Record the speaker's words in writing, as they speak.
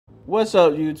What's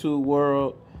up, YouTube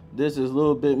world? This is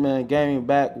LilBigMan Gaming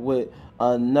back with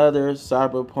another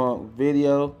Cyberpunk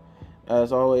video.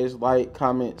 As always, like,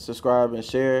 comment, subscribe, and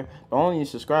share. But only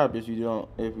subscribe if you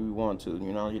want to.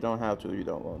 You know, you don't have to if you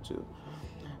don't want to.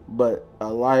 But a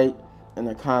like and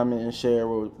a comment and share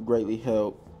will greatly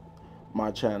help my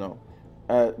channel.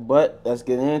 But let's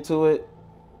get into it.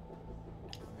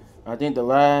 I think the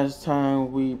last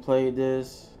time we played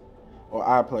this, or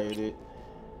I played it,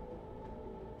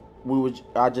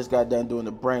 I just got done doing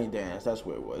the brain dance. That's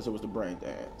what it was. It was the brain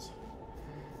dance.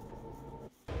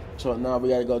 So now we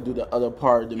gotta go do the other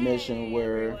part of the mission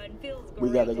where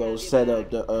we gotta go set up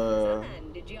the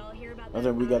I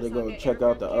think we gotta go check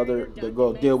out to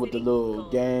go deal with the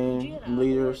little gang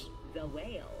leaders.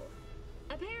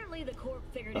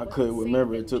 I couldn't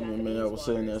remember. It took me a minute. I was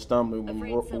sitting there stumbling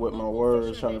with my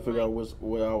words, trying to figure out what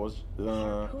we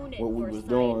was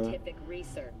doing.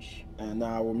 And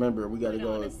now I remember we got to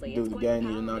go do the gang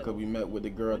meeting now because we met with the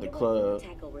girl at the club.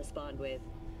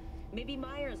 Maybe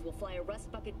Myers will fly a Rust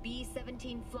Bucket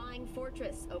B-17 Flying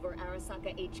Fortress over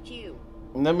Arasaka HQ.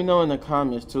 Let me know in the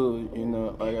comments too, you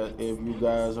know, like if you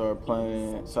guys are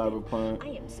playing Cyberpunk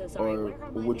or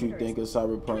what you think of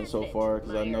Cyberpunk so far,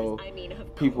 because I know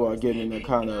people are getting the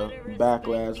kind of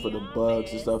backlash for the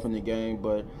bugs and stuff in the game.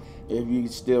 But if you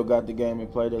still got the game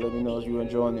and played it, let me know if you're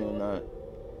enjoying it or not.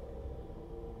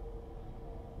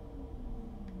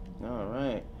 All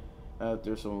right.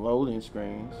 After some loading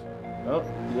screens. Oh,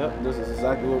 yep, this is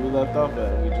exactly where we left off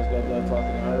at. We just got done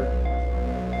talking to her.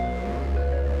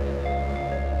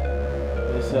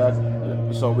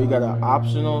 So we got an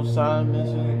optional side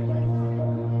mission.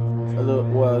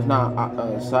 Well, it's not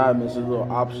a side mission, it's a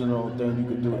little optional thing you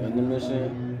could do in the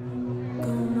mission.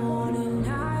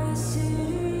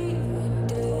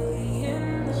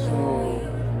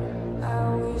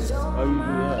 So, how you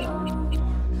do that?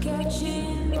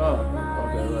 Oh,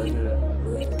 okay, right here.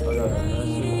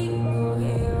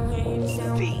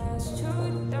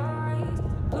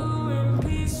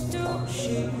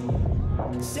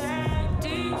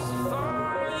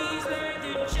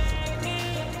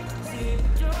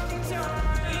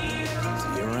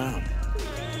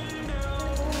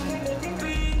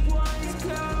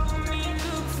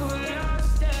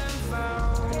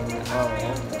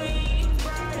 Okay,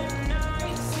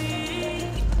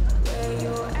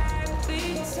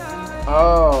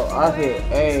 oh, I hit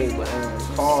A and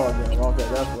called them. Okay,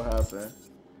 that's what happened.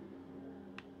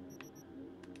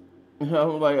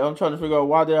 I'm trying to figure out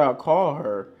why did I call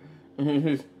her.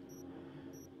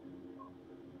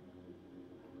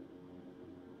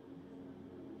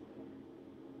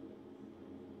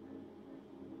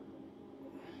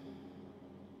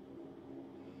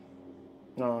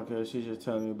 Oh, okay, she's just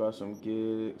telling me about some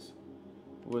gigs.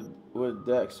 What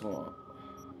Dex want?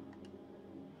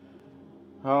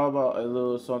 How about a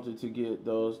little something to get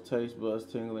those taste buds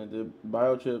tingling? The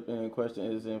biochip in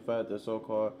question is in fact the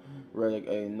so-called relic,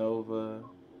 a Nova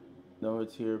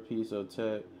tier piece of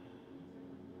tech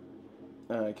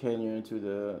catering to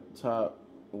the top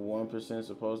 1%,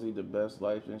 supposedly the best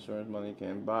life insurance money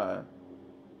can buy.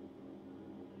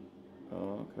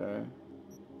 Oh, okay.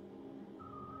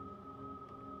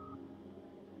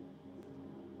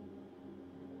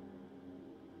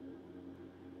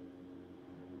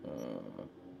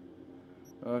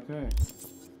 Okay.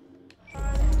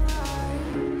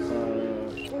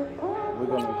 We're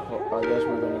gonna call. I guess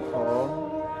we're gonna call.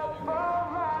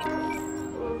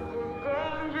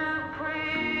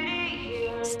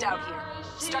 Stout here.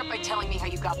 Start by telling me how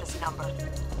you got this number.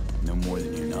 No more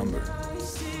than your number.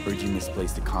 Heard you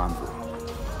misplaced a convoy.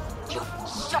 You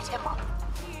shut him up.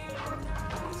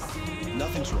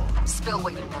 Nothing's wrong. Spill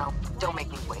what you know. Don't make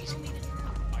me wait.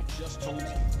 I just told you.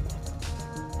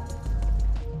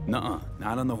 Nuh-uh,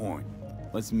 not on the horn.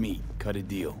 Let's meet, cut a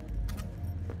deal.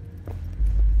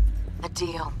 A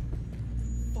deal.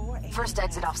 First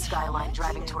exit off Skyline,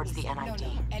 driving towards the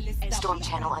NID. Storm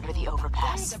channel under the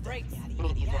overpass.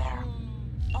 Meet you there.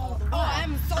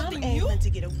 I'm able to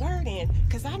get a word in,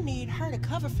 because I need her to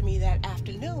cover for me that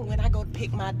afternoon when I go to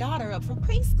pick my daughter up from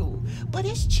preschool. But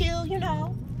it's chill, you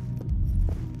know.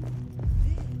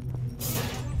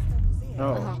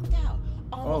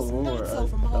 Oh Lord,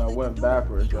 I went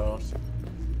backwards, y'all.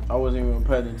 I wasn't even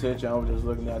paying attention. I was just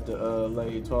looking at the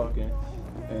lady talking,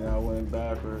 and I went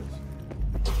backwards.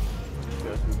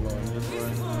 Guess we're going this way.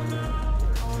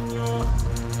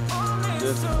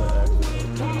 This is the exit.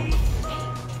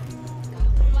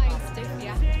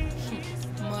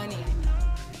 Money.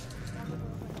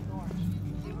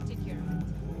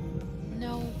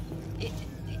 No,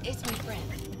 it's my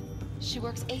friend. She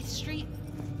works 8th Street.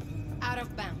 Out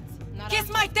of bounds. Not Kiss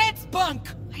my dead spunk!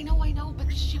 I know,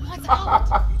 but she won't. wants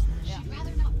out. She'd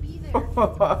rather not be there.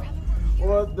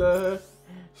 What the?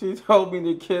 She told me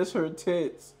to kiss her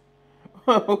tits.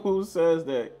 Who says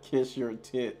that? Kiss your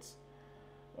tits.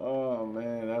 Oh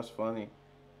man, that's funny.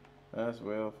 That's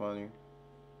real funny.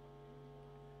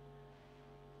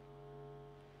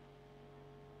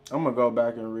 I'm gonna go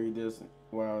back and read this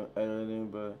while I'm editing,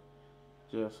 but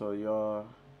just so y'all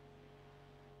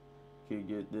can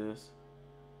get this.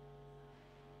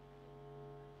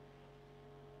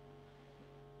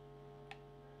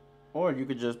 Or you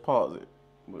could just pause it.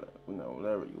 You know,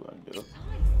 whatever you want to do.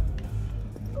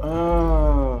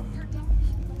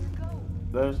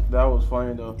 That was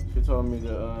funny though. She told me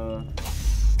to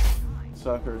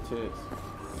suck her tits.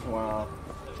 Wow.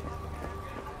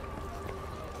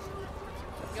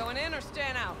 Going in or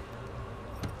staying out?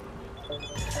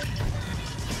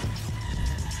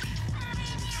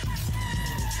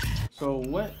 So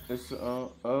what is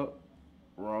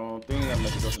wrong thing? I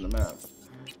meant to go to the map.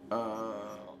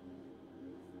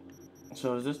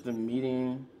 So is this the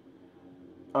meeting?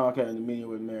 Oh, okay, the meeting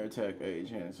with Meritech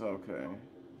agents. Okay.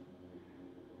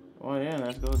 Well, yeah,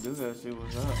 let's go do that. See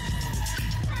what's up.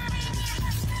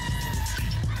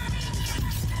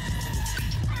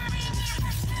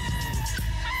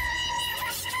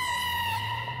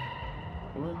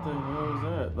 What the hell is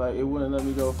that? Like, it wouldn't let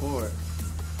me go forward.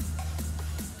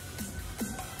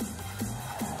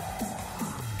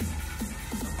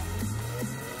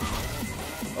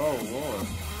 Oh, Lord.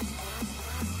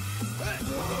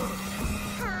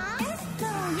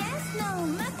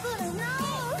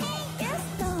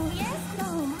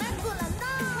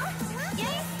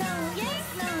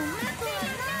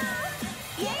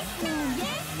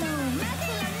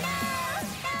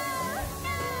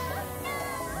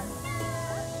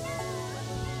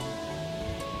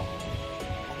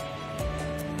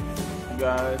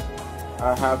 Guys,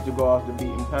 I have to go off the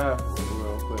beaten path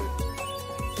real quick.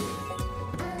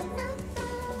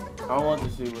 I want to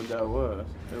see what that was.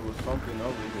 There was something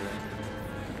over here.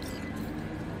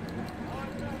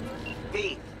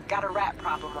 V, got a rat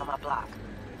problem on my block.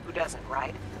 Who doesn't,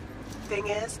 right? Thing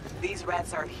is, these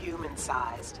rats are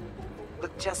human-sized.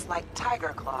 Look just like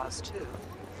tiger claws, too.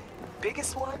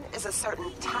 Biggest one is a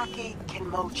certain Taki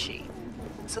Kenmochi.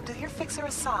 So do your fixer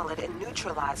a solid and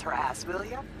neutralize her ass, will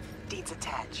ya? Deeds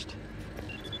attached.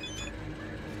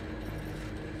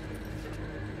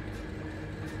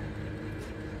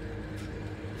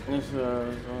 It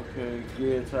says, okay,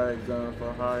 gear type gun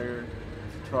for hire,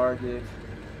 target.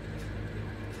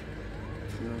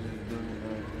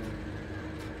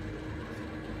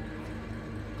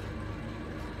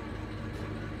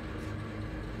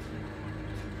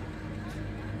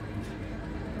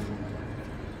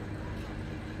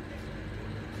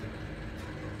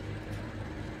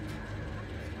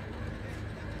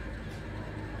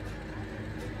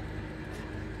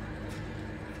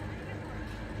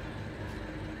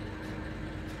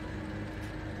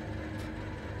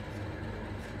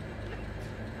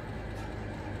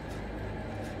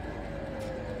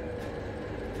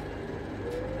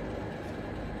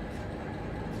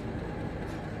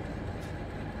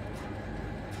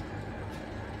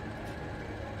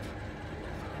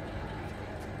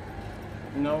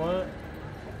 You know what?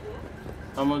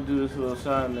 I'm gonna do this little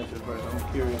side mission first.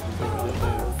 I'm curious to see what this is.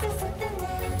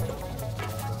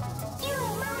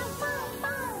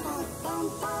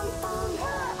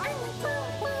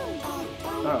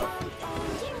 Oh,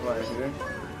 right here.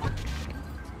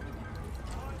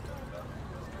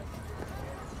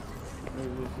 What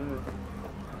is this?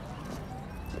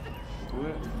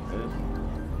 What is?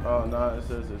 Oh no, it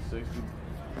says it's 60.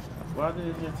 Why did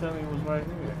it just tell me it was right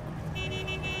here?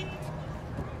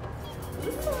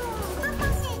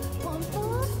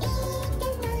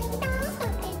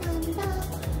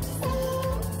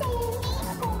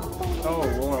 Oh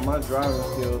Lord, my driving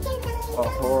skills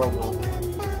are horrible.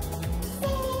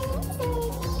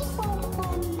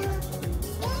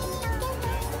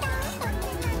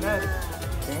 God,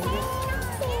 dang it.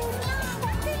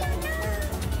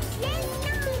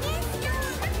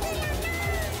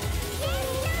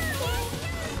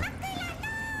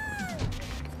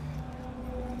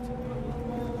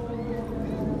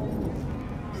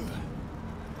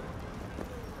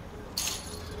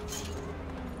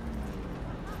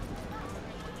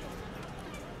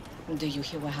 Do you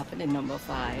hear what happened in number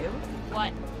 5?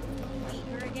 What? Meet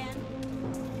her again?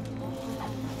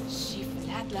 She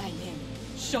flatlined him,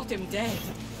 shot him dead.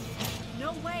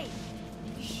 No way.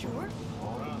 You sure?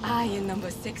 I in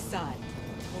number 6 saw it.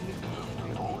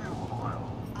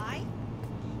 I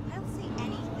don't see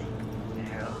anything.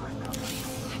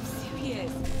 I'm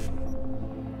serious. That.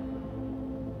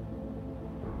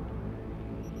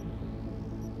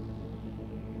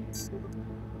 Oh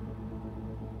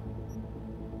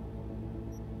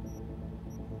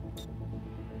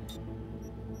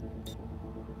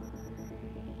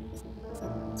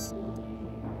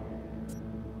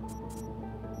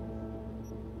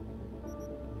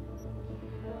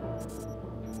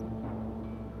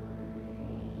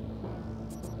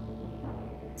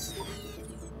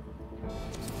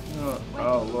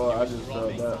Lord, I just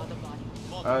felt that.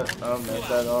 I messed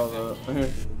that all up.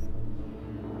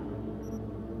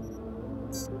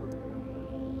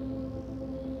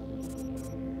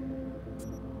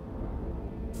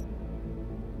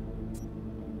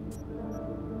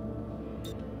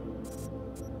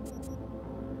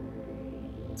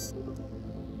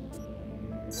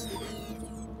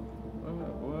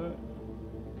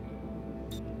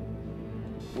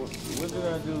 What did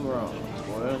I do wrong?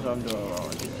 What else I'm doing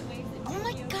wrong here? Oh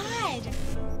my god!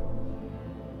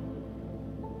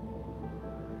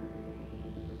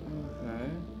 Okay.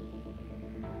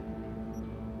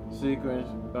 Sequence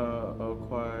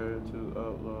acquired to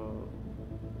upload.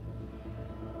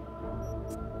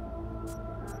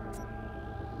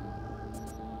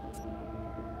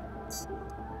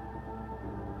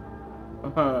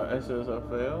 It says I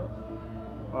failed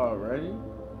already.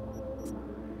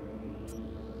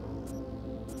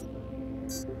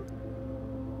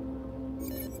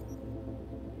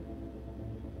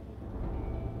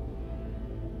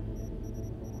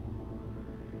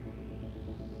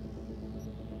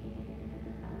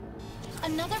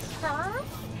 Another perm?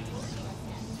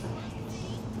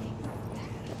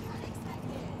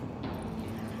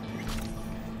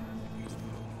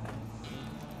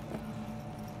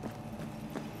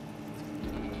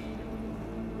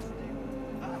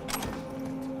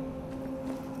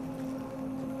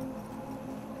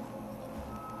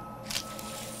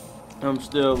 I'm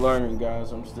still learning,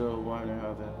 guys. I'm still learning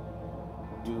how to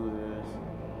do this.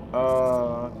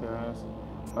 Okay.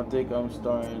 I think I'm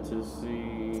starting to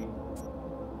see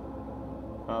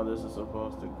how this is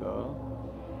supposed to go.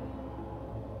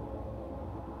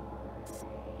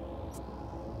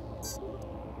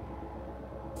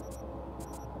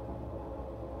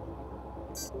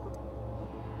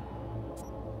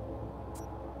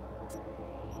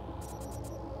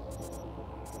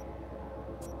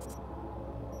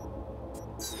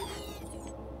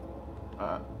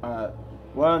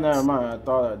 Well, never mind. I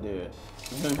thought I did.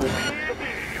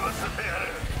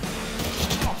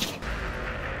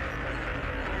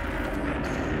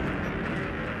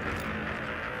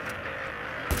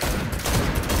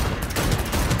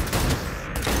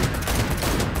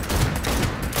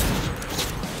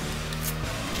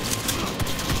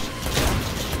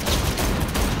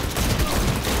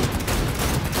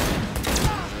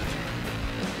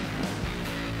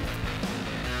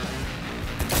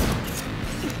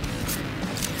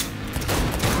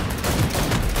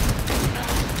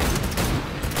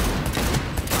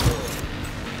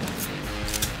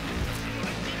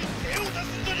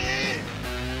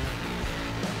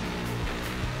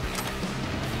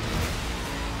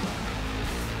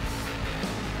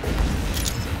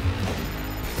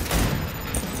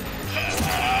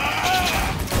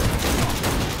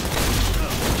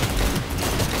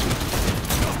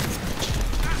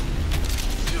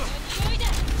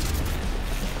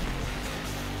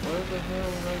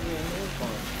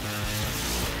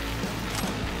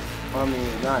 I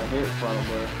mean, not hit from,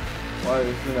 but why do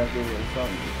you feel like there was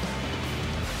something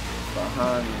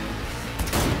behind me?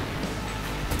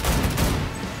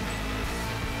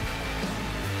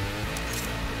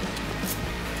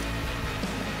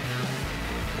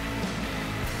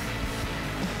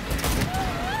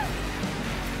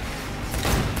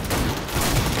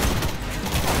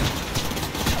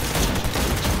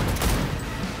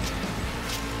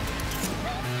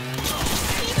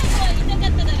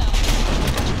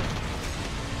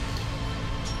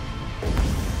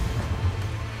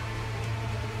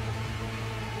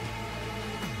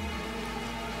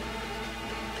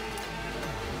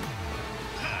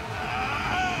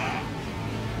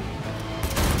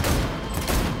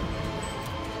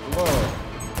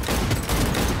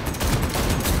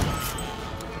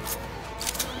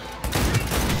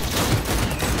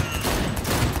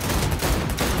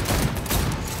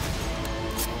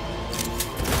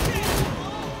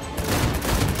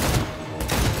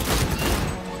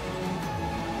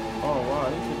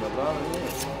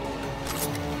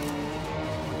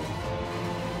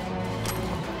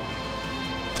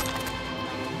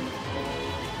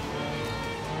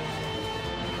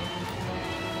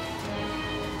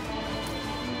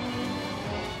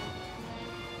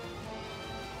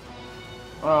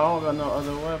 Oh, I don't got no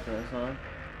other weapons, huh?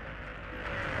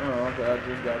 Oh, okay, I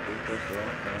just got this pistol,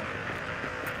 okay.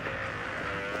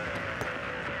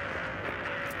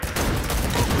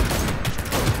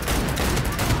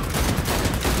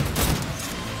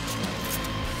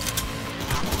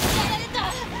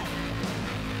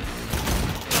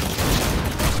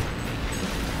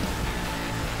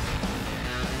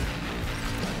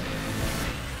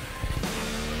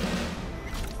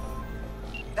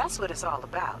 That's what it's all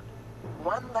about.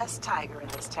 One less tiger in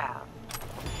this town.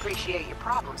 Appreciate your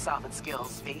problem-solving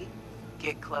skills, V.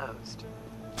 Get closed.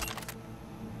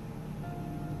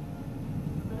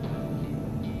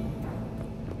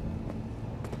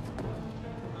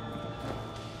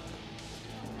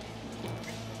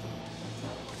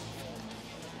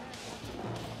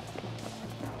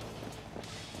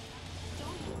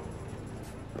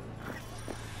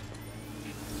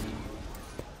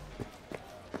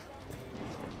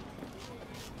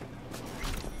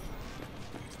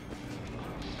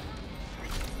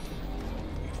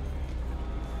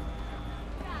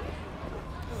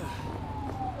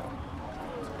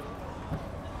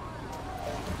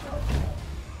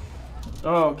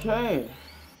 Okay.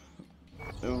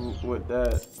 With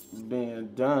that being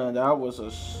done, that was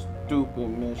a stupid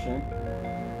mission.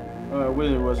 It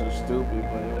really wasn't stupid,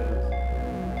 but it was.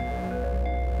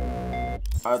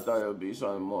 I thought it would be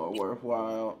something more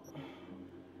worthwhile.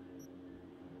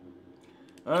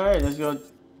 Alright, let's go.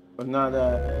 Now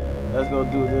that, let's go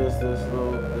do this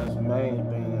main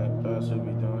thing that I should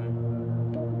be doing.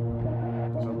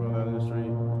 So I'm going down the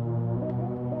street.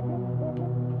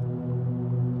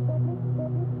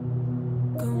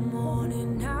 Good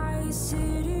morning, night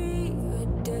city, a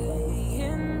day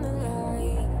in the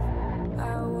light.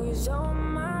 I was on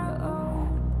my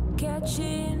own,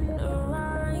 catching a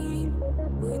ride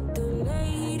with the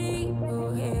lady.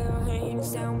 Her hair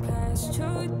hangs down past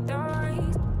her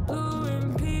thighs, blue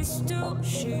and pistol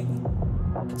shit.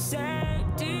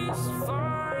 Satisfies,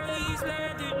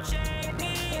 leather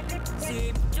jacket,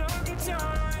 zipped up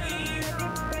tight.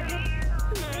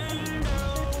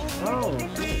 Oh,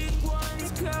 shit.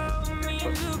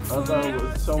 I thought it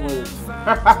was somewhere to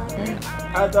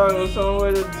I thought it was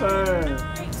somewhere to turn.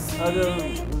 I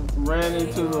just ran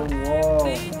into the wall.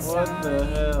 What the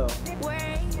hell?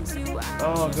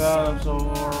 Oh god, I'm so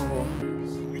horrible.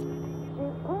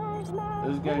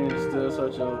 This game is still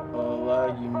such a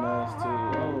laggy mess too.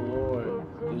 Oh lord.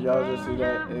 Did y'all just see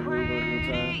that illegal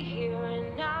U-turn?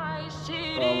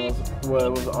 Almost, well,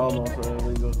 it was almost an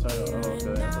illegal turn. Oh,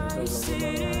 okay. So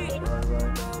right.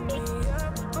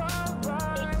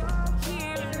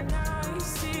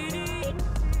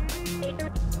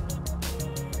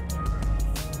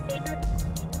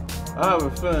 I have a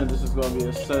feeling this is going to be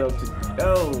a setup to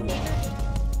go.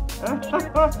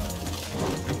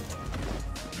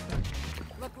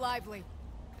 Look lively.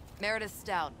 Meredith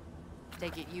Stout.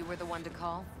 Take it you were the one to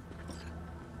call?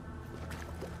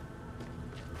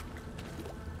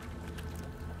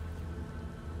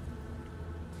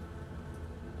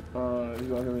 You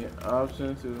going to give me an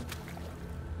option to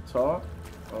talk?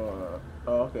 Or,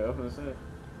 oh, okay, I was going to say.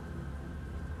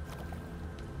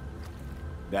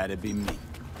 That'd be me.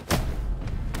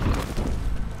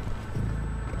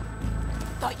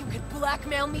 Thought you could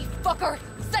blackmail me, fucker?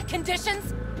 Set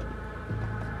conditions?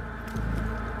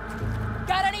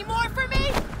 Got any more for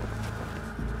me?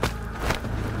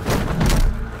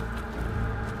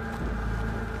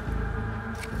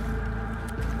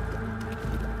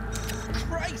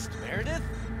 Christ, Meredith!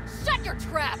 Shut your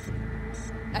trap!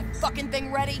 That fucking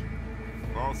thing ready?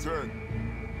 All set.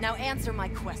 Now answer my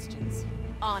questions.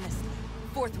 Honestly,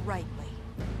 forthrightly.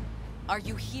 Are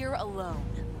you here alone?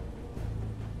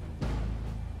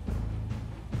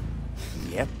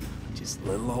 Yep, just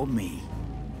little old me.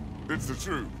 It's the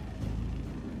truth.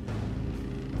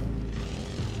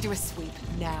 Do a sweep,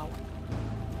 now.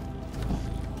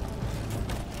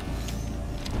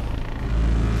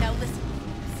 Now listen,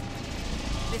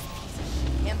 please. This piece of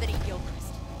shit, Anthony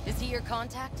Gilchrist, is he your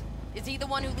contact? Is he the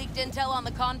one who leaked intel on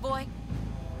the convoy?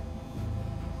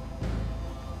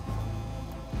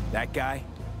 That guy?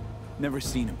 Never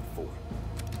seen him before.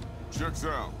 Checks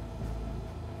out.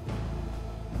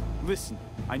 Listen,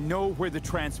 I know where the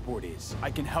transport is. I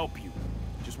can help you.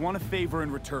 Just want a favor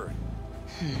in return.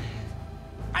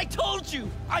 I told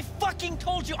you! I fucking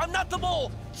told you! I'm not the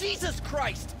mole! Jesus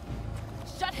Christ!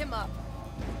 Shut him up!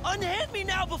 Unhand me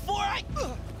now before I...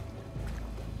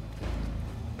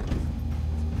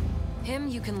 Him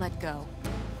you can let go.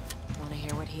 Wanna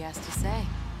hear what he has to say?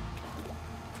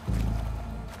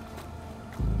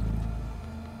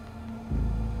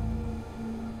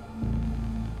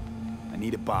 I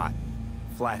need a bot.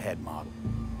 Flathead model.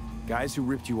 Guys who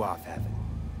ripped you off have it.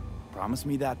 Promise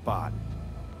me that bot.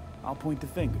 I'll point the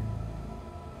finger.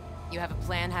 You have a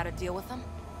plan how to deal with them?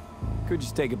 Could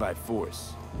just take it by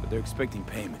force, but they're expecting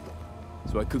payment.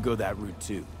 So I could go that route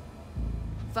too.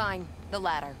 Fine, the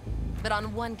latter. But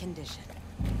on one condition.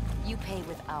 You pay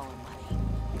with our money.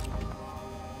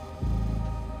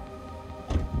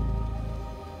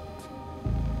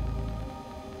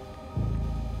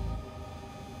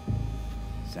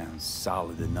 Sounds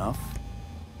solid enough.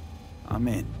 I'm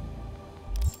in.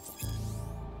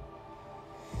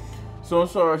 Some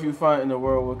shards you find in the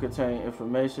world will contain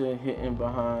information hidden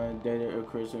behind data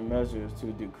encryption measures. To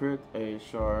decrypt a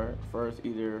shard, first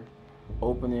either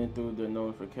open it through the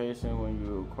notification when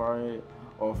you acquire it,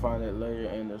 or find it later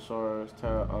in the shards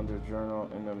tab under Journal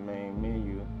in the main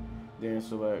menu. Then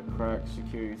select Crack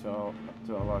Security to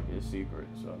unlock its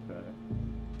secrets. Okay.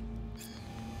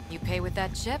 You pay with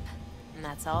that chip, and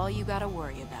that's all you gotta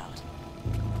worry about.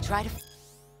 Try to...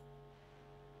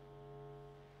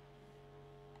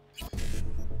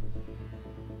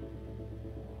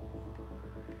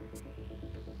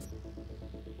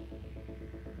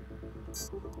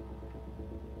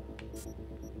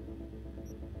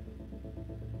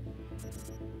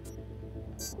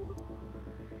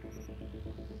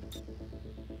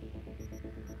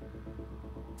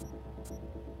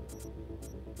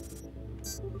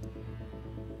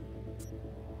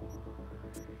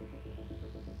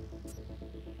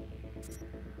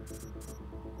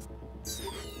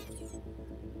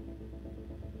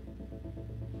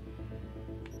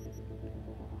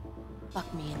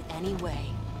 Fuck me in any way,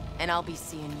 and I'll be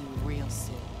seeing you real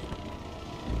soon.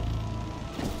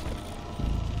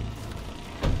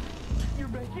 You're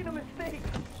making a mistake.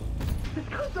 This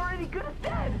cunt's already good as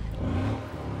dead.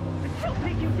 She'll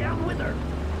take you down with her.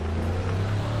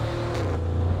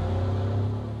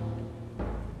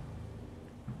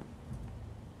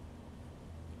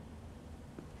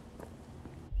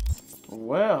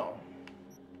 Well.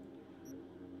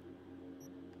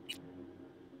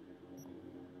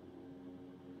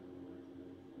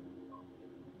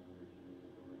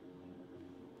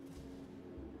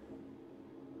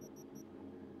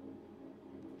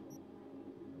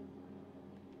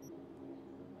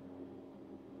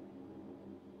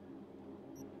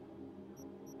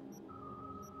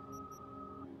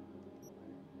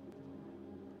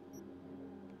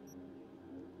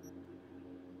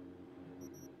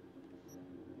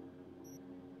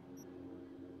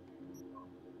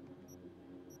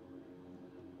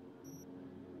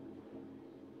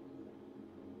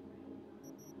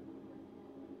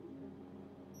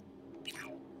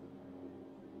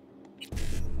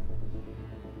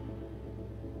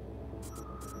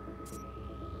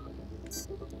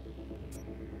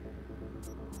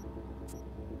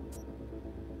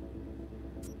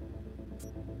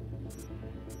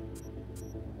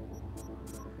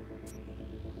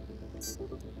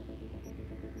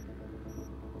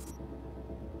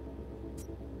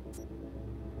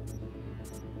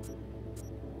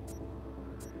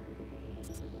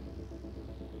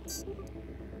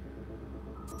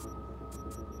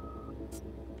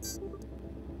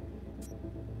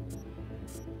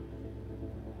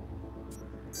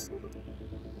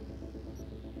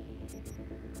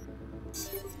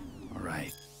 All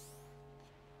right.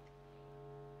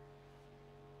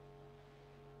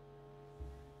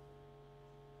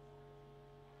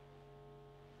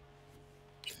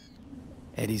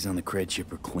 Eddie's on the cred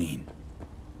chip are clean.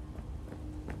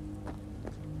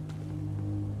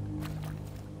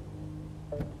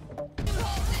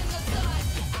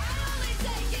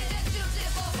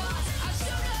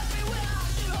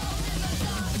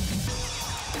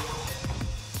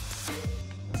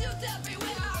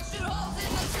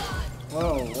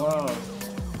 Oh, wow.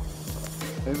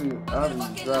 Maybe I'll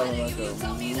be driving like a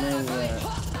maniac.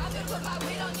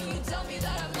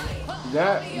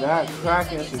 That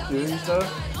cracking security stuff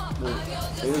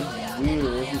is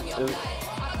weird.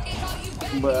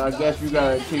 But I guess you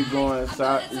gotta keep going.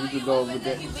 You could go with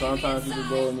that. Sometimes you could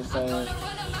go in the same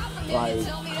like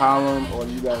column, or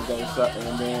you gotta go side,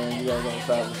 and then you gotta go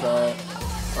side to side.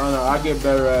 I don't know. I get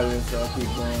better at it, so I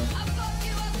keep going.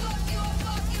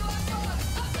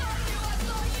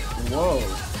 Whoa,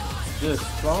 just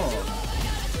strong.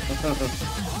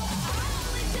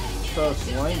 Tough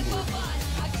language.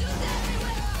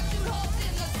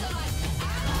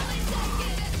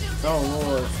 Oh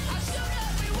Lord.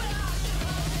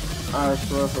 I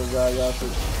swear for God,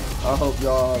 I hope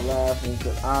y'all are laughing,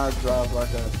 because I drive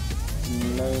like a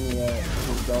maniac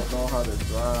who don't know how to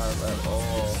drive at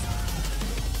all.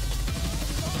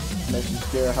 Makes you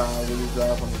scared how I really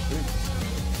drive on the street.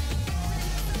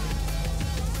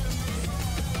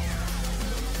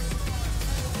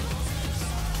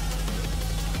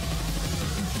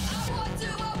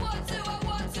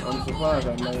 I'm surprised I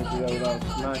made it through that without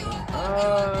smacking.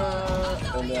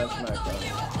 And then I smacked that.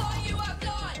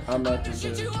 I'm about to just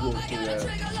get through that.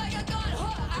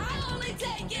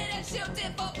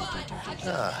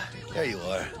 Ah, there you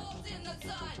are.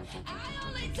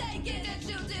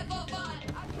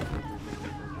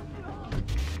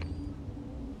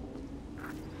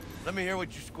 Let me hear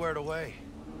what you squared away.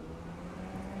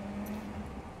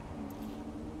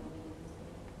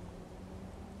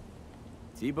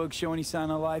 T-Bug show any sign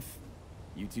of life?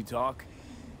 You two talk?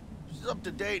 She's up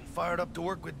to date, fired up to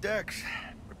work with Dex.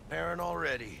 Preparing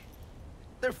already.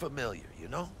 They're familiar, you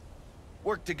know?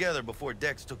 Worked together before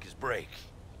Dex took his break.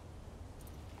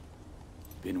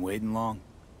 Been waiting long?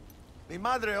 Mi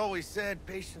madre always said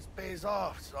patience pays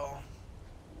off, so...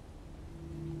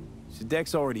 So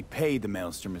Dex already paid the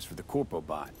Maelstromers for the Corpo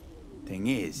bot. Thing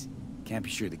is, can't be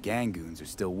sure the Gangoons are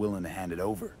still willing to hand it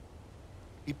over.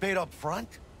 He paid up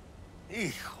front?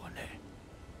 Híjole.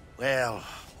 Well,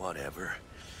 whatever.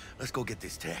 Let's go get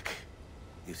this tech.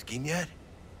 You skiing yet?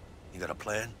 You got a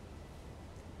plan?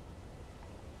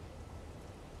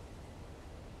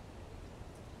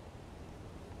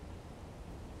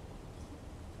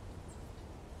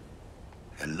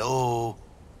 Hello?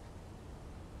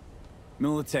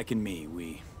 Militech and me,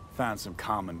 we found some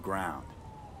common ground.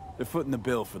 They're footing the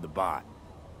bill for the bot.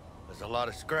 There's a lot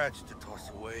of scratch to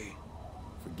toss away.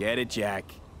 Forget it,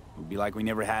 Jack. It would be like we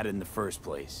never had it in the first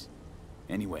place.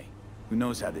 Anyway, who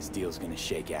knows how this deal's gonna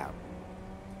shake out.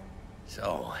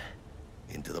 So,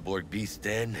 into the Borg Beast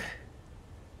Den?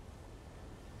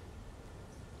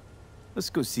 Let's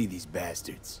go see these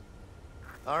bastards.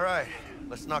 All right,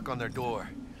 let's knock on their door.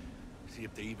 See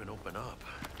if they even open up.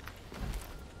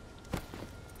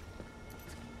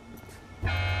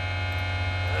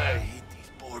 I hate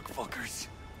these Borg fuckers.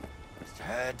 Just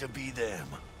had to be them.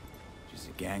 Just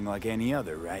a gang like any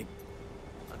other, right?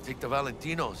 I'll take the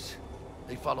Valentinos.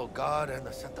 They follow God and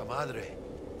the Santa Madre.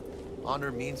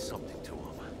 Honor means something to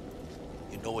them.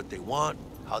 You know what they want,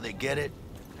 how they get it,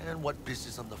 and what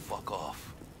pisses them the fuck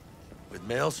off. With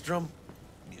Maelstrom,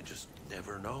 you just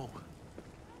never know.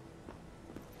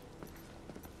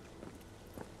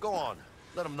 Go on,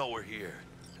 let them know we're here.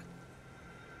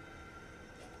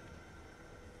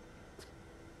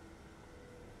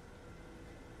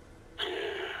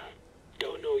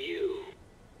 Don't know you.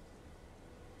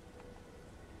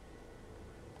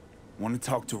 Want to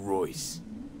talk to Royce.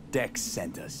 Dex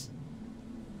sent us.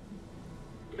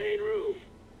 Main room.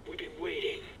 We've been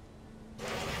waiting.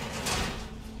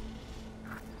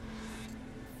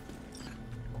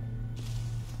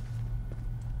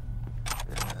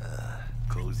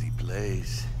 Cozy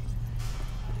place.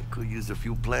 They could use a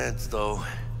few plants, though.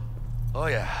 Oh,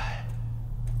 yeah.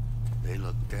 They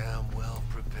look damn well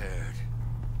prepared.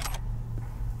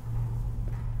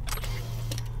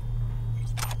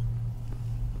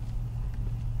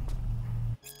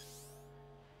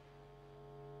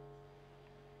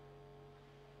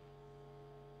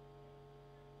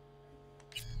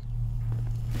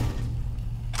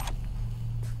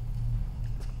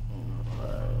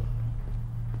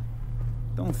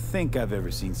 Don't think I've ever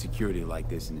seen security like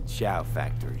this in a chow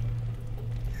factory.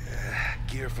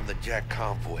 Gear from the Jack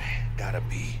convoy. Gotta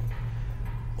be.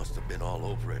 Must have been all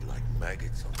over it like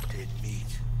maggots on dead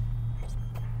meat.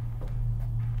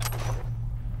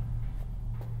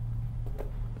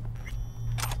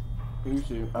 You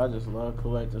should. I just love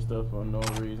collecting stuff for no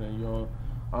reason.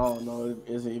 I don't know if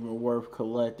it's even worth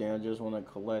collecting. I just want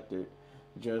to collect it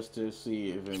just to see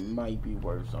if it might be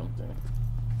worth something.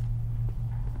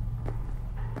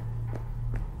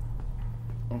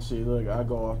 And see, look, I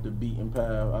go off the beaten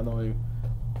path.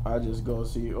 I just go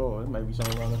see, oh, it might be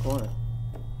something around the corner.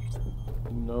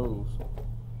 Who knows?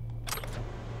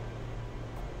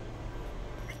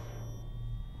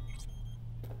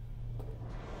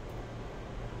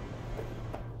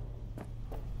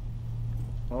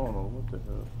 I don't know, what the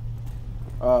hell?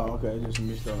 Oh, okay, I just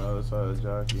missed on the other side of the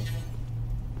jockey.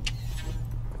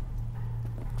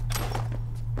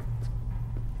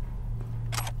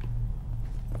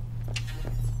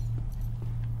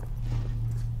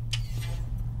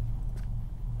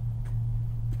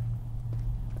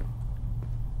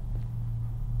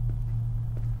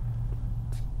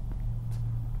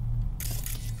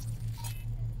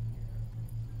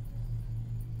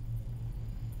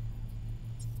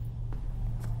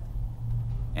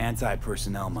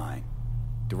 Anti-personnel mine.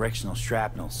 Directional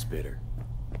shrapnel spitter.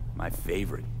 My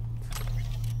favorite.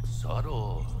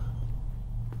 Subtle.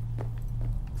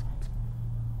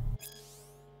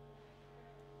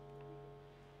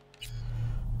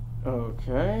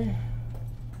 Okay.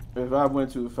 If I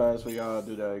went too fast for y'all, I'll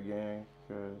do that again.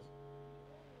 Cause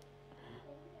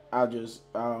I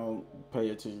don't pay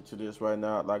attention to this right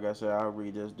now. Like I said, I'll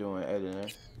read this doing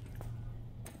editing.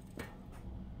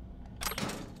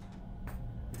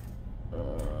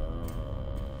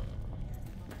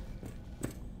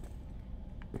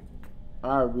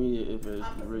 I'll read it if it's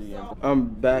really important. I'm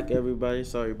back, everybody.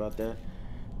 Sorry about that.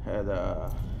 Had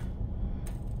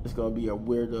it's gonna be a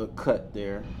weird little cut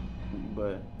there,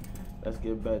 but let's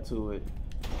get back to it.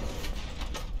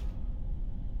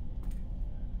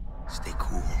 Stay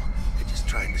cool. They're just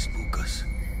trying to spook us.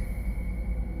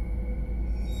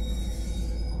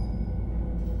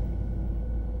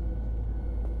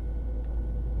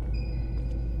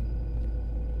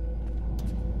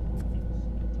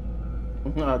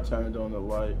 I turned on the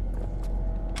light.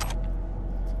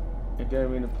 It gave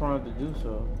me the prompt to do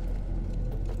so.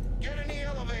 Get in the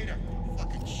elevator,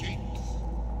 fucking sheep.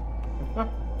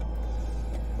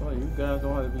 Well, you guys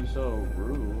don't have to be so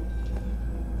rude.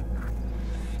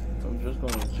 I'm just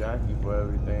gonna jack you for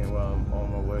everything while I'm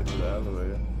on my way to the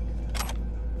elevator.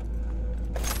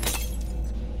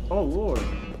 Oh Lord.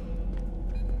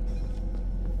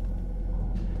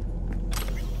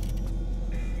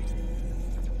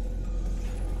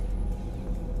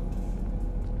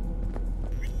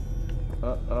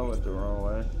 I went the wrong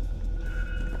way.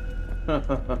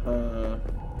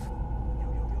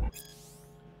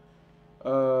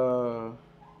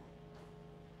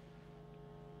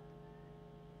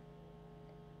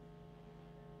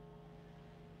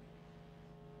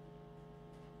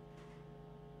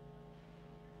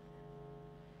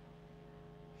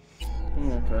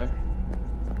 Okay.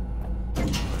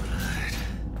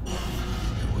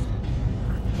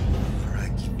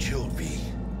 Alright, keep chill, B.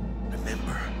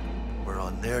 Remember, we're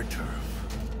on their turf.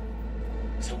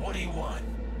 So what do you want?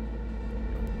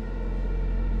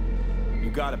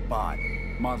 You got a bot.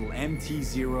 Model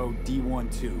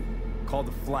MT0D12. Called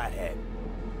the Flathead.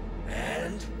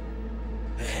 And?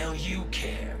 The hell you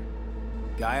care?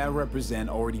 Guy I represent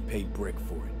already paid Brick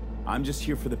for it. I'm just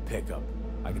here for the pickup.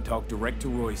 I can talk direct to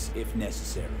Royce if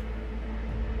necessary.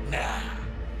 Nah,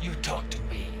 you talk to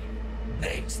me.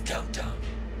 Name's Dum Dum.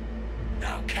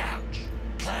 Now couch,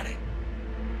 planet.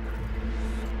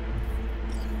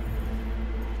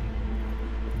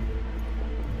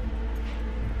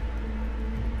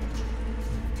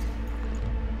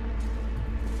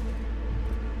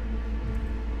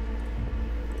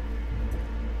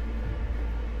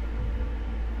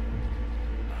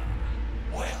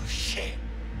 Well, shit.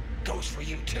 Goes for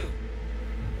you too.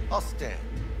 I'll stand.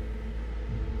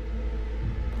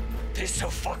 This so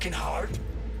fucking hard?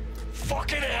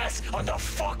 Fucking ass on the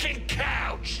fucking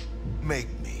couch!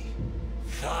 Make me.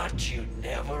 Thought you'd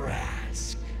never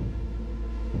ask.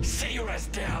 Sit your ass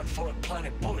down for a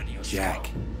planet bullet in your Jack,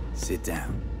 skull. sit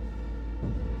down.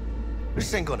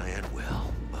 This ain't gonna end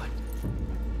well, but...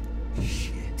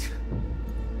 shit.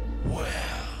 Well,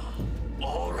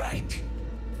 alright.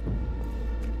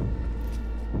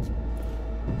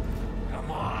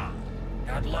 Come on.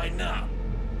 Now lighten up.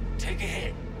 Take a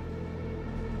hit.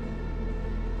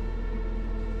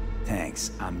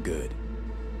 Thanks, I'm good.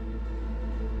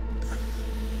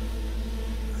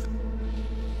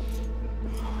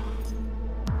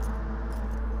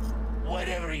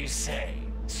 Whatever you say,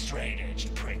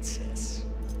 straight-edged princess.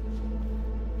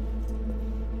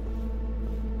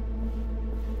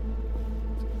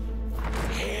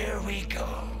 Here we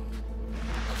go.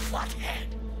 The Flathead.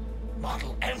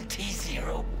 Model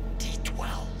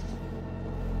MT0D12.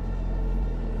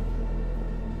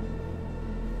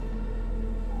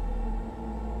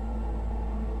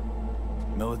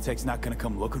 Militech's not gonna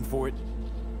come looking for it?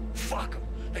 Fuck them.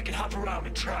 They can hop around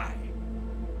and try.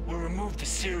 We'll remove the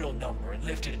serial number and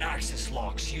lifted access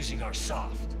locks using our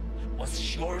soft. Once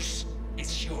it's yours,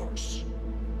 it's yours.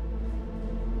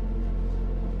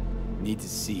 Need to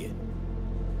see it.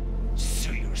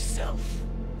 Sue yourself.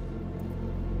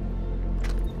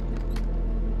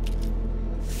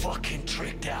 Fucking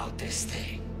tricked out this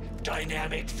thing.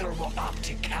 Dynamic thermal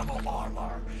optic camo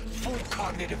armor. Full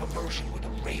cognitive immersion with a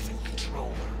Raven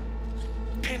controller.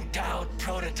 Pimped out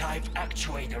prototype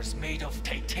actuators made of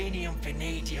titanium,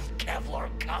 vanadium, Kevlar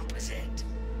composite.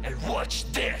 And watch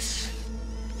this!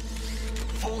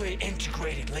 Fully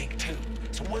integrated link too,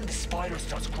 so when the spider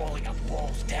starts crawling up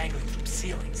walls dangling from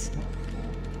ceilings.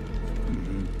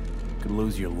 Could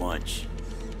lose your lunch.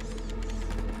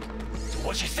 So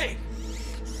what you think?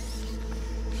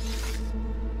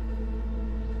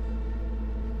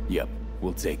 Yep,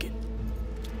 we'll take it.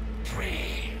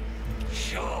 Free.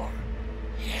 Sure.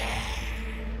 Yeah.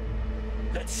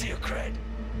 Let's see your cred.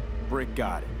 Brick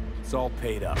got it. It's all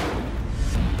paid up.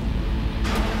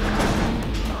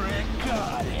 Brick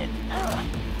got it.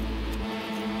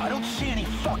 I don't see any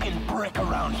fucking brick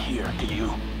around here, do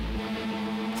you?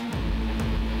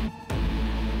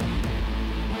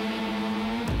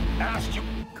 Asked you.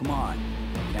 Come on.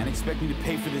 Can't expect me to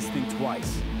pay for this thing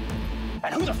twice.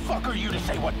 And who the fuck are you to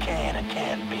say what can and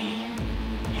can't be?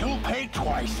 You'll pay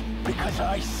twice because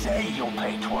I say you'll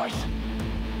pay twice.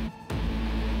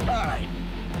 Alright,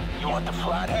 You want the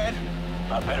flathead?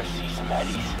 I better see some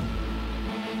eddies.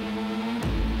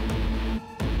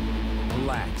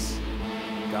 Relax.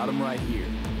 Got him right here.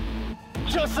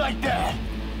 Just like that!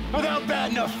 Without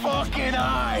batting a fucking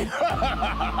eye!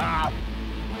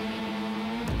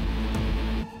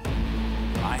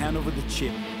 I hand over the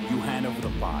chip, you hand over the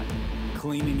bot.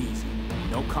 Clean and easy.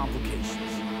 No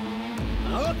complications.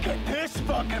 Look at this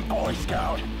fucking Boy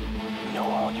Scout! Know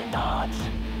all your nods.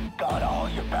 Got all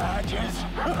your badges.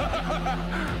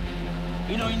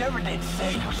 You know, you never did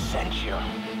say who sent you.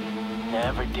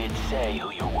 Never did say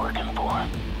who you're working for.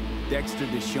 Dexter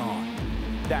Deshawn.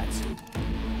 That's who.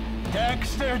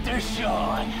 Dexter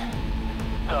Deshawn.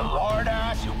 The lord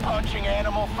ass who punching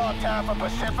animal fucked half of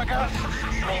Pacifica?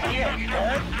 I mean, he ain't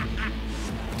dead.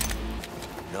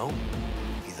 No,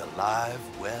 he's alive,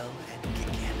 well, and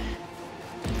kicking.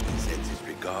 He sends his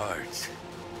regards.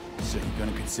 So you're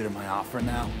gonna consider my offer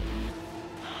now?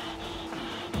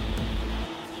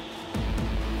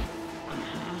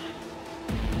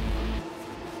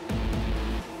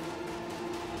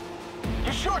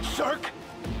 You short, Cirque?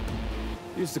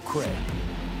 Here's the cred.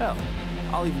 Hell,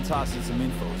 I'll even toss in some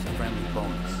info as a friendly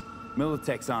bonus.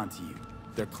 Militech's onto you.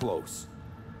 They're close.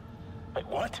 Wait,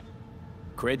 what?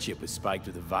 Cred chip was spiked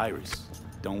with a virus.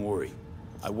 Don't worry.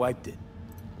 I wiped it.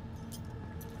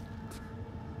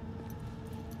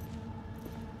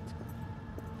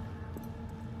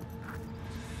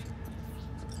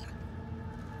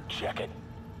 Check it.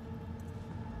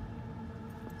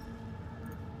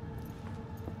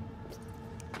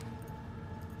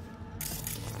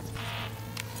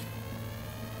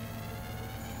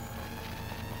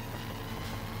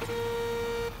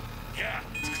 Yeah,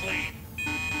 it's clean.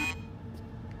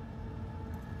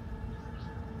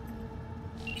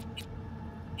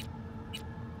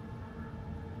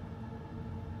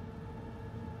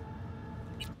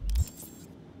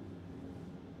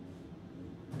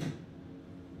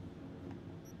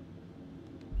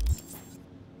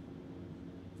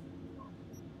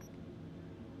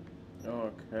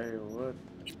 Okay, what?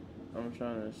 I'm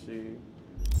trying to see.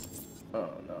 Oh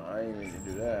no, I ain't mean to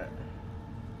do that.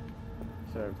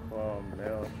 Said call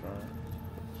Maelstrom.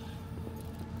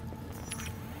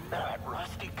 That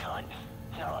rusty cunt.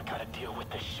 Now I gotta deal with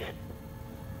this shit.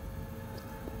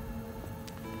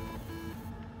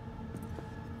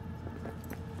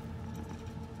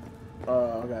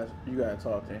 You gotta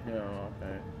talk to him,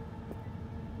 okay.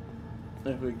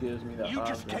 If it gives me the option. You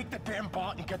just take the damn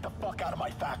bot and get the fuck out of my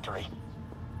factory.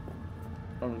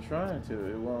 I'm trying to,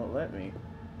 it won't let me.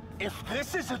 If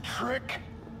this is a trick,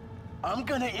 I'm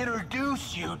gonna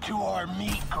introduce you to our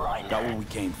meat grinder. Got what we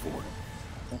came for.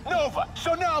 Nova,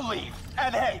 so now leave.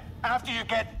 And hey, after you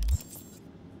get...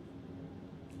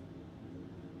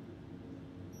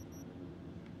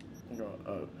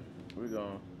 We're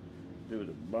gonna do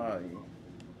the body.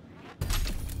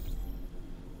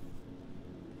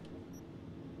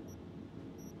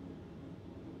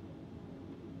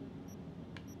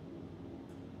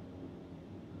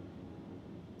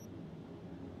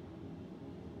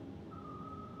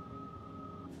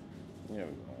 There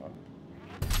we go.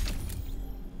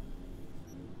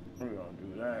 We're gonna do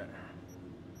that.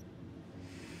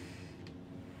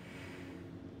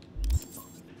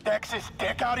 Dex's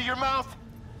dick out of your mouth?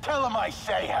 Tell him I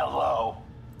say hello.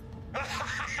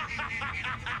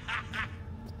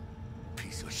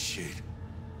 Piece of shit.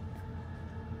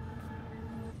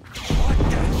 What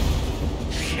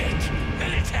the shit?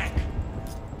 Militech!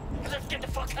 Let's get the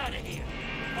fuck out of here.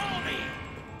 Follow me.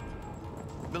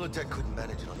 Militech couldn't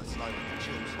manage it on the slide with the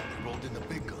chips. They rolled in the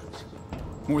big guns.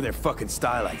 More their fucking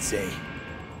style, I'd say.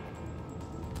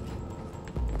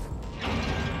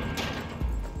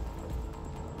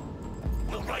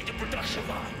 We'll ride the production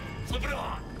line. Flip it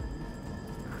on.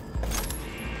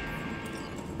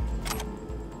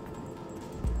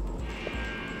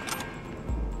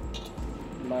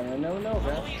 No, How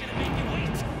long are you gonna make me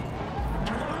wait?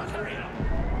 Come on, hurry up.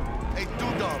 Hey,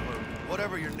 Dudam, or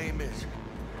whatever your name is.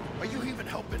 Are you even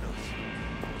helping us?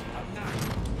 I'm not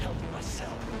helping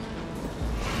myself.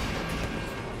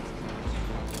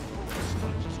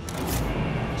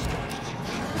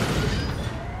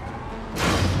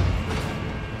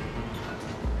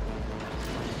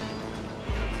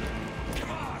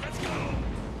 Come on, let's go.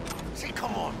 Say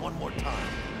come on one more time.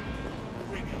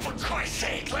 For Christ's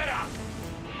sake, let up.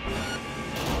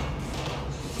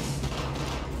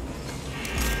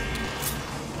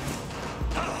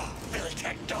 Oh,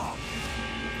 Militech dog.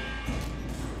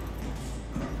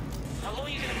 How long are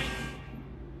you gonna be?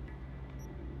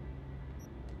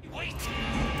 You wait.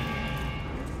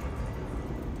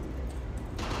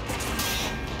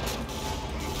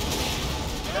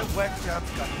 That whack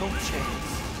job's got no chance.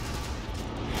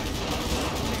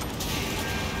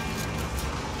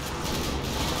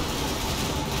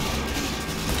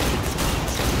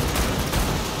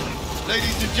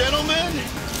 Ladies and gentlemen,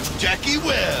 Jackie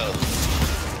Wells.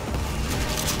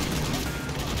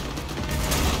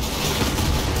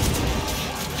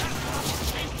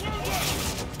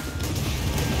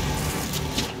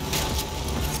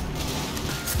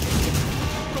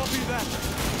 Copy that.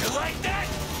 You like that?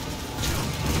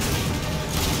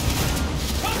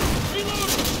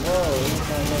 Whoa, he's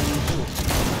not letting me shoot.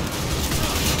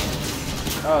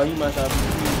 Oh, he must have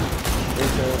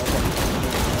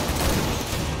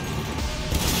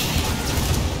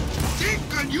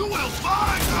Deacon, you will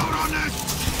find out on this!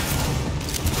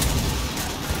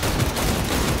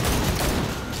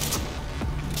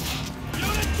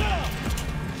 Unit down!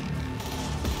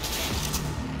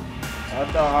 I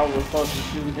thought I was supposed to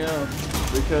shoot him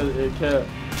because it kept,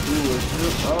 he was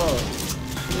shoot. Oh,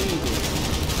 Jesus.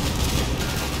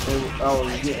 I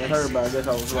was getting hurt, but I guess I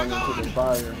was running to the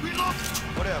fire.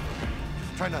 Whatever.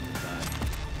 Just try not to die.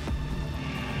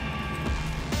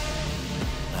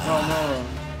 Oh no.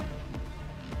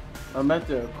 I meant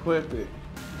to equip it.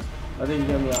 I think you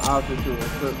gave me an option to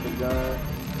equip the gun.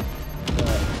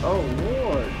 Oh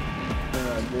Lord. And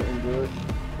I didn't do it.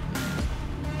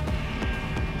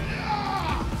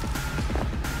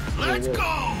 Let's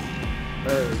go!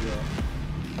 There we go.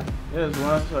 Yes,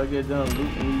 once I get done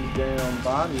looting these damn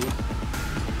bodies,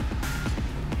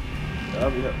 they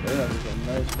have some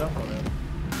nice stuff on them.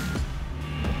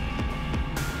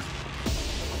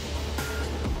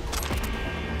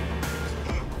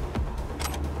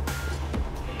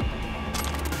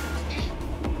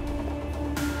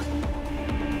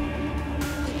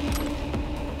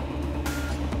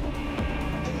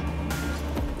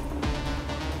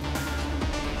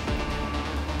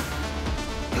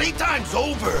 Playtime's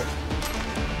over!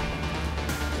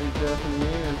 It definitely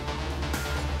is.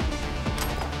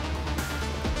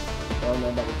 I'm not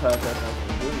about to pass that on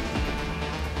some booty.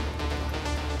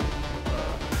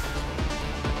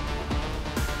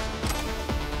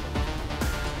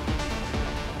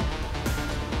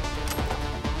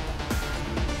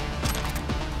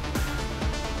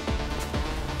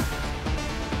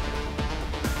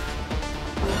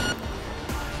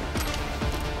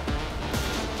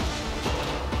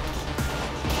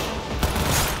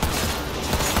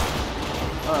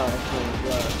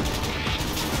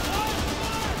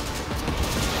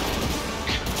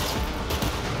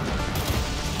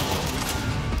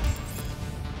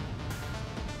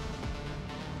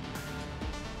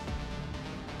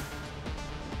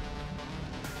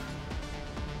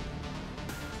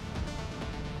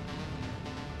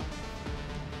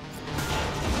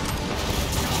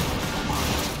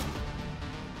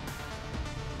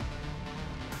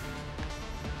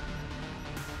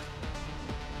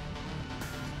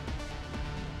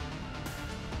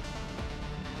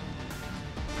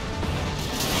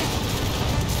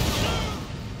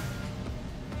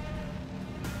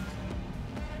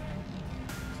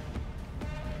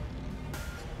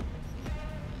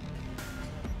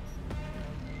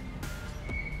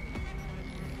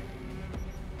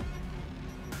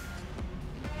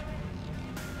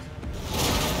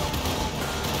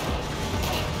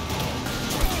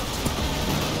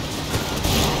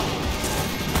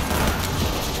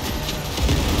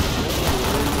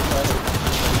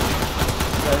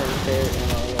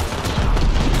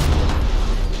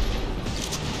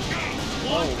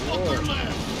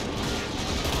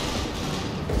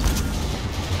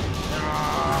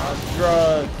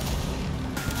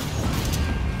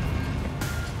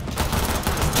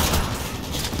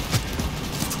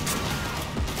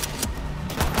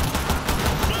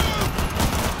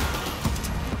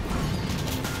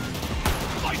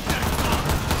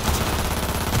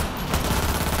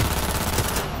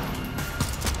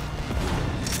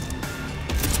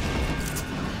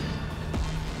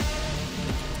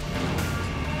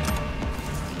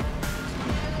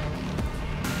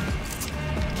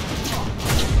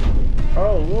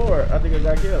 Lord, I think I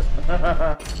got killed.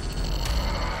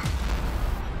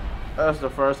 That's the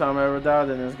first time I ever died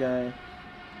in this game.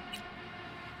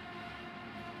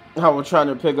 I was trying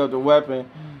to pick up the weapon,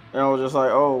 and I was just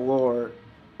like, oh Lord.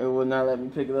 It would not let me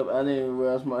pick it up. I didn't even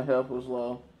realize my health was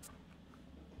low.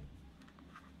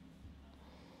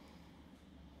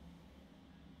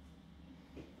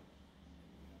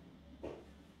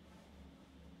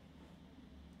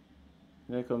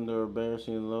 Then come the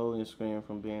embarrassing loading screen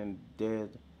from being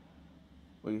dead,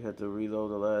 where you had to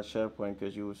reload the last checkpoint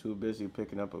because you were too busy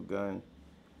picking up a gun.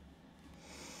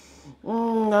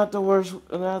 Not the worst,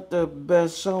 not the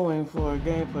best showing for a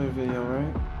gameplay video,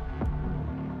 right?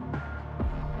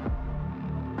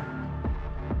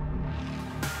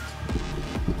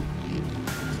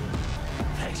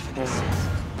 Thanks for this.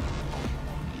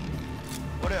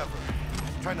 Whatever.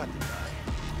 Try not to die.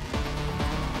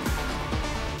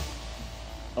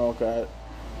 Okay.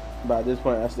 But at this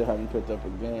point, I still haven't picked up a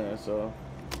gun, so.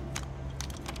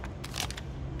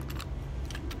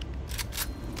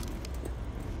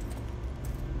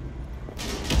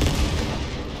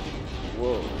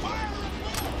 Whoa.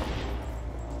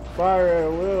 Fire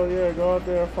at will, yeah, go out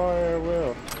there and fire at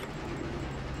will.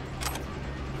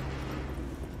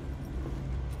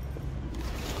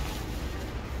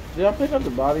 Did I pick up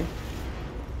the body?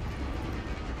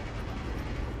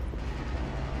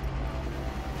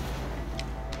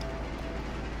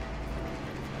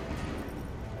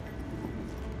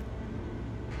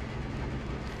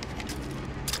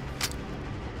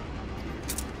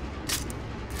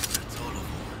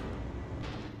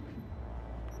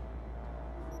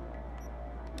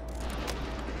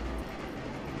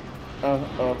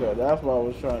 Okay, that's what I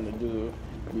was trying to do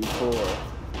before.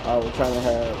 I was trying to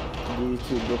have these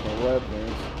two different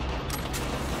weapons,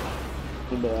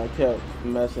 but I kept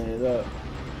messing it up.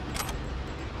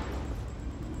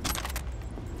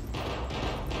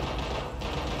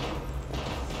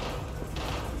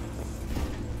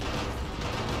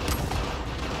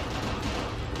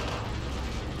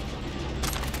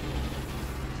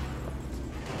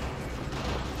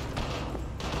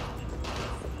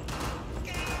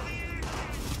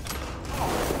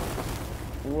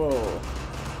 Whoa.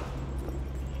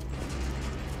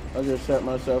 I just set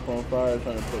myself on fire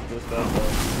trying to put this stuff up.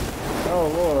 Oh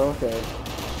Lord, okay.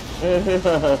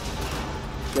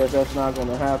 Guess that's not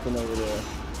gonna happen over there.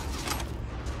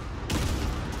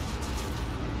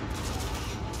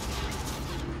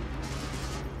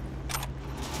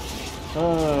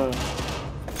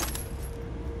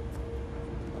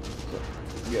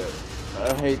 Yeah.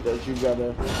 I hate that you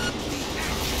gotta.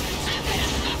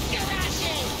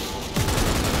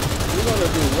 You gonna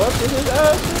do what to his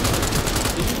ass?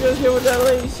 Did you just hear what that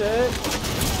lady said?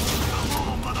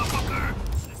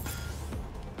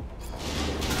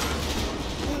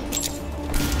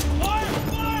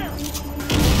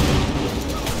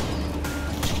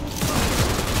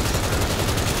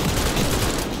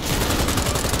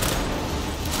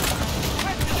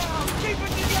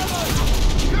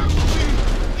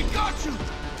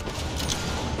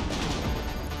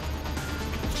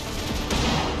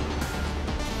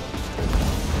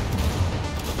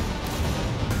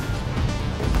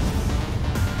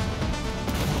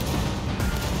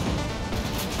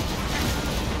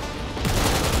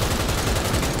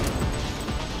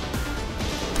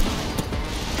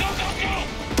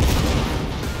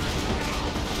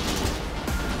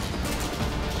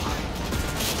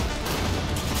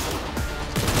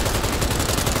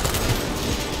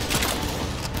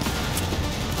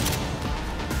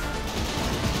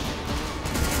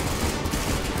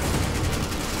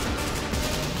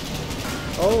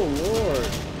 Oh Lord.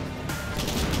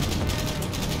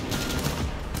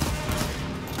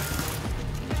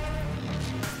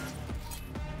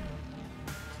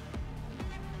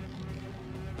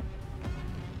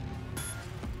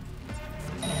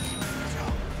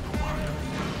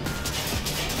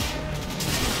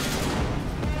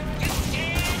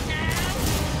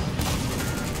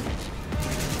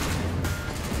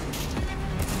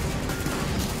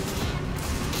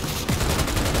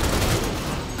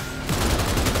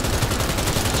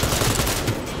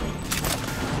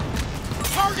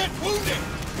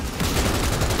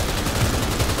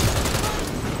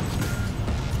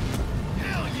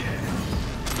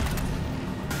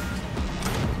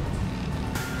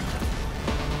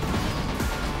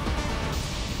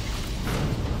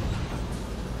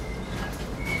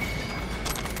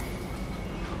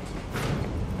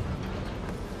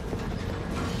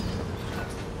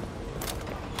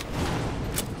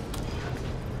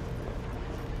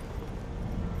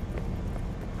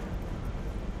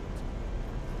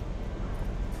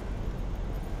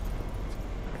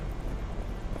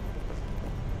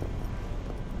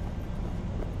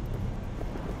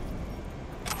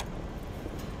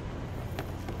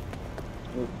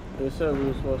 They said we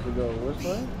were supposed to go which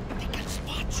way? They can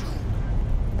spot you.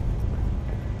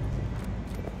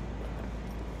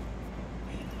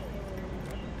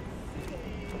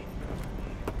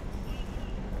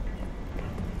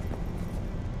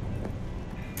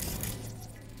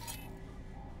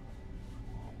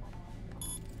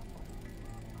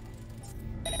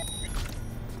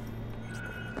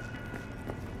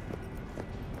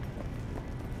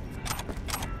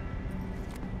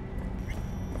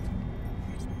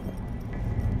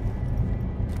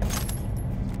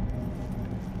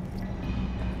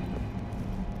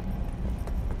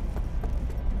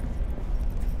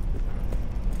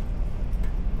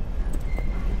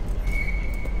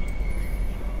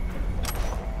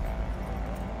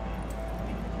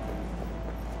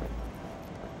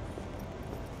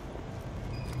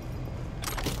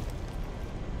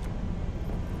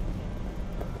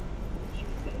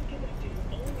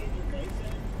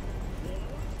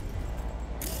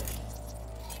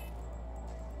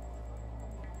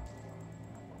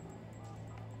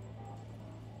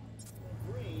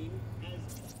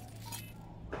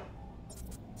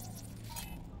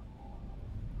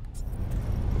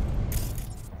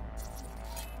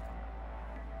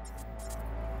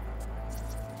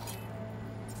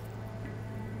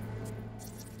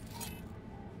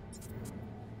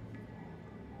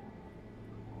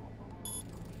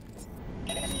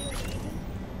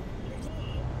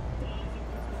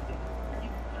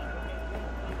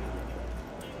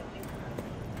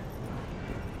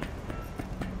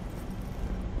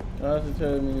 That's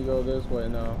telling me to go this way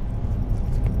now.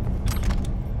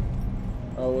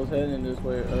 I was heading this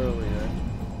way earlier.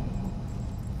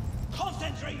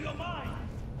 Concentrate your mind!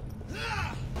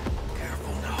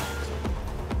 Careful now.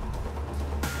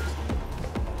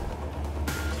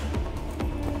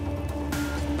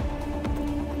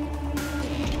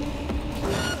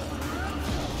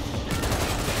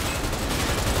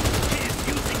 He's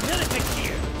using military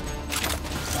gear!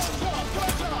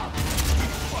 Good job!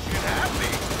 Fucking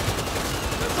happy!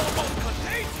 That's almost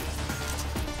contagious!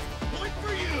 Point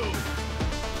for you!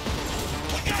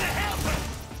 We gotta help him!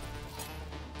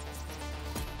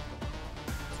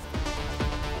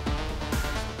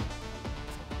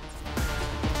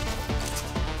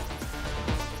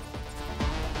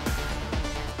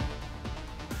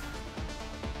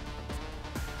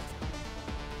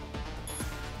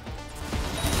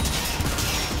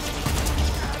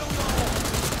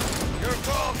 Your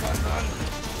call, Carnal.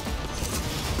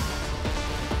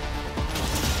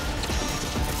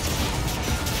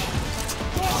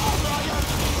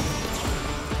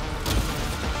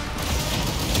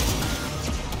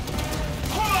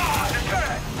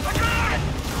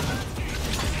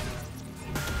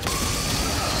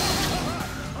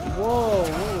 Whoa,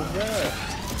 what was that?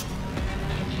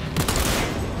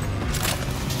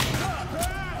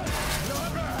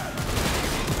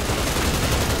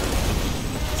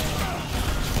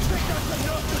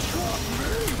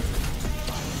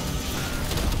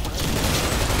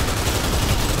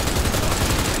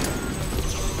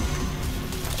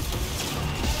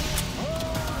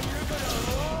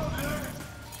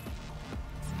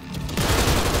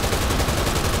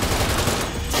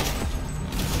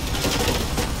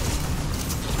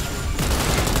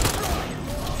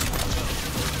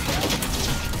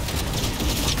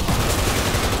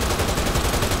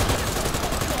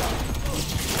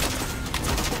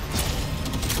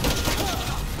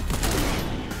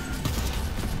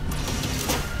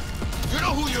 You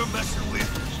know who you're messing with?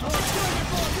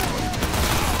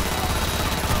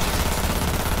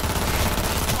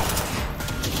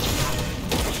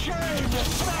 Shame to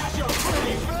smash your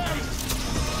pretty face!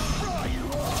 Throw you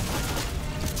up!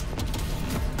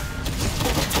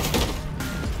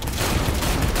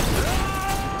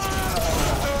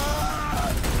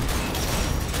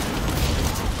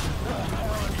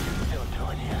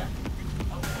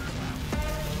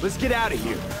 Let's get out of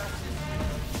here.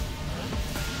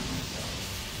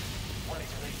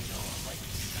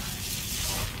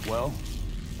 Well,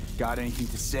 got anything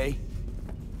to say?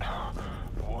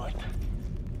 What?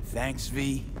 Thanks,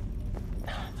 V,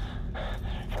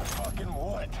 For fucking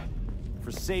what?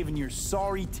 for saving your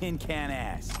sorry tin can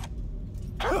ass.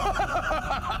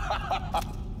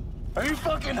 Are you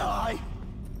fucking high?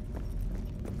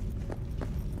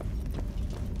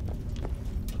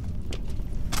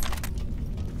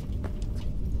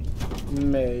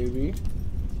 Maybe.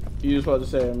 You was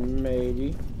supposed to say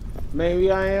maybe.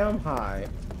 Maybe I am high.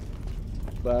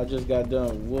 But I just got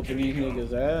done whooping these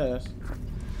niggas' ass.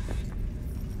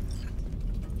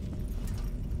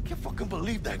 Can't fucking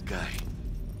believe that guy.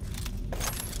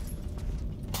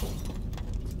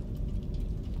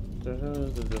 The hell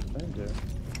is the defender?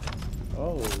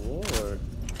 Oh lord.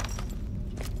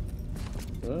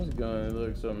 This gun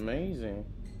looks amazing.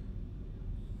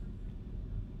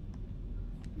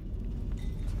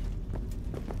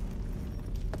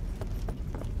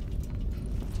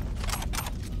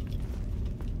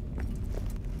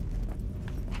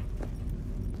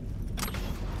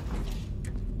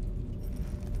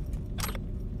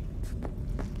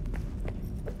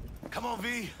 Come on,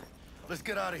 V. Let's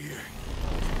get out of here.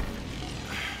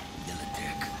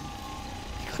 Militech.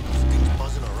 You got those things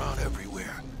buzzing around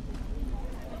everywhere.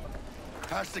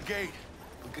 Past the gate.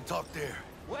 We can talk there.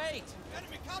 Wait!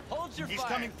 Hold your fire! He's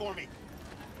coming for me.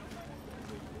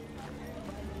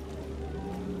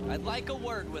 I'd like a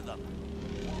word with him.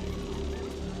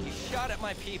 He shot at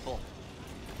my people.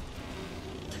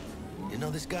 You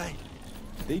know this guy?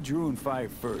 They drew and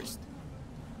fired first.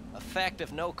 A fact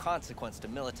of no consequence to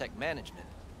Militech management.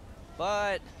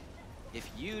 But if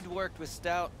you'd worked with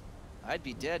Stout, I'd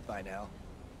be dead by now.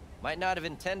 Might not have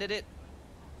intended it,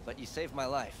 but you saved my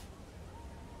life.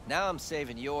 Now I'm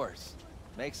saving yours.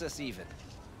 Makes us even.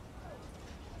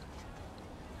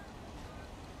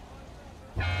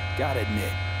 Gotta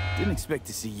admit, didn't expect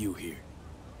to see you here.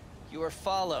 You were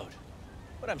followed,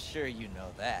 but I'm sure you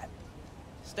know that.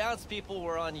 Stout's people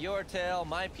were on your tail,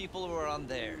 my people were on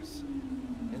theirs.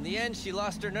 In the end, she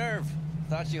lost her nerve.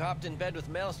 Thought you hopped in bed with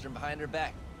Maelstrom behind her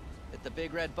back. Hit the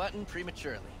big red button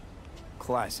prematurely.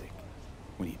 Classic.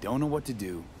 When you don't know what to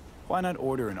do, why not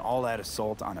order an all-out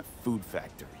assault on a food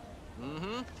factory?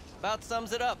 Mm-hmm. About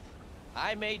sums it up.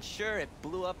 I made sure it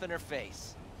blew up in her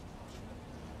face.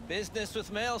 Business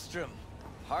with Maelstrom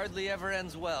hardly ever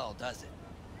ends well, does it?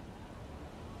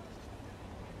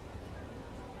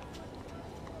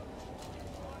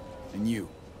 And you?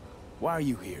 Why are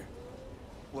you here?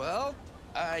 Well,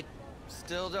 I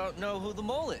still don't know who the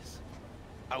mole is.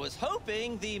 I was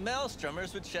hoping the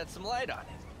Maelstromers would shed some light on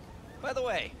it. By the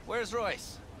way, where's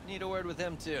Royce? Need a word with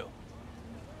him too.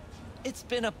 It's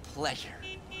been a pleasure.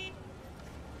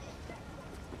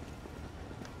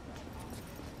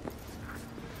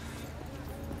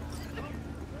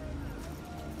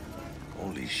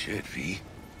 Holy shit, V.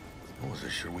 I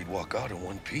wasn't sure we'd walk out in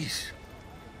one piece.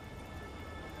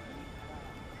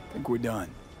 Think we're done.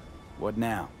 What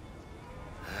now?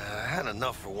 I had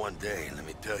enough for one day, let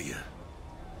me tell you.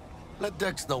 Let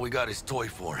Dex know we got his toy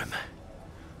for him.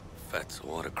 Fatso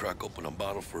ought to crack open a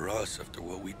bottle for us after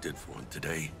what we did for him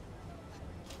today.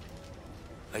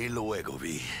 Ahí luego,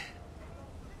 V.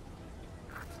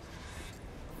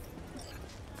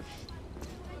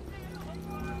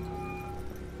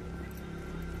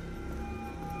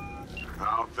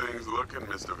 How things looking,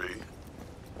 Mr. V?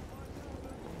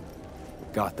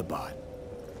 Got the bot.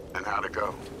 And how'd it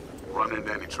go? Run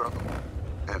into any trouble?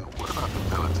 And what about the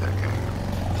Militech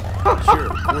gang?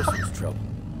 Sure, of course there's trouble.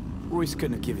 Royce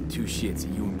couldn't have given two shits that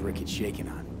you and Brick had shaken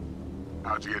on.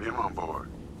 How'd you get him on board?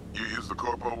 You used the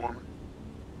corpo woman?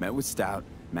 Met with Stout,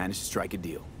 managed to strike a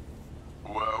deal.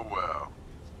 Well, well.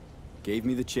 Gave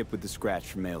me the chip with the scratch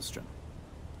from Maelstrom.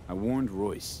 I warned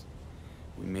Royce.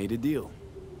 We made a deal.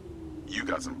 You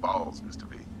got some balls, Mr.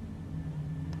 V.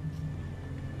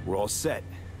 We're all set,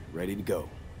 ready to go.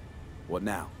 What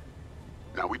now?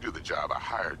 Now we do the job I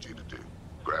hired you to do,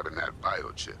 grabbing that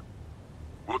biochip.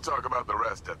 We'll talk about the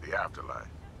rest at the afterlife.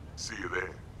 See you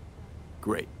there.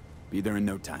 Great. Be there in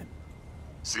no time.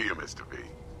 See you, Mr. V.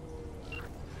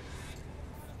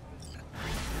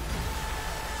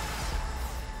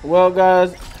 Well,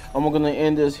 guys, I'm gonna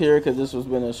end this here because this has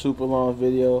been a super long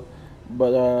video.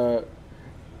 But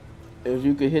if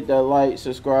you could hit that like,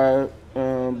 subscribe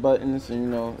buttons, and, you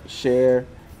know, share,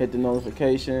 hit the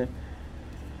notification,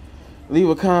 leave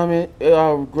a comment,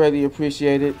 I'll greatly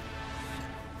appreciate it.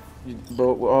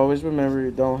 But always remember,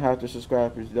 you don't have to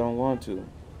subscribe if you don't want to.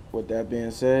 With that being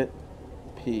said,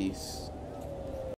 peace.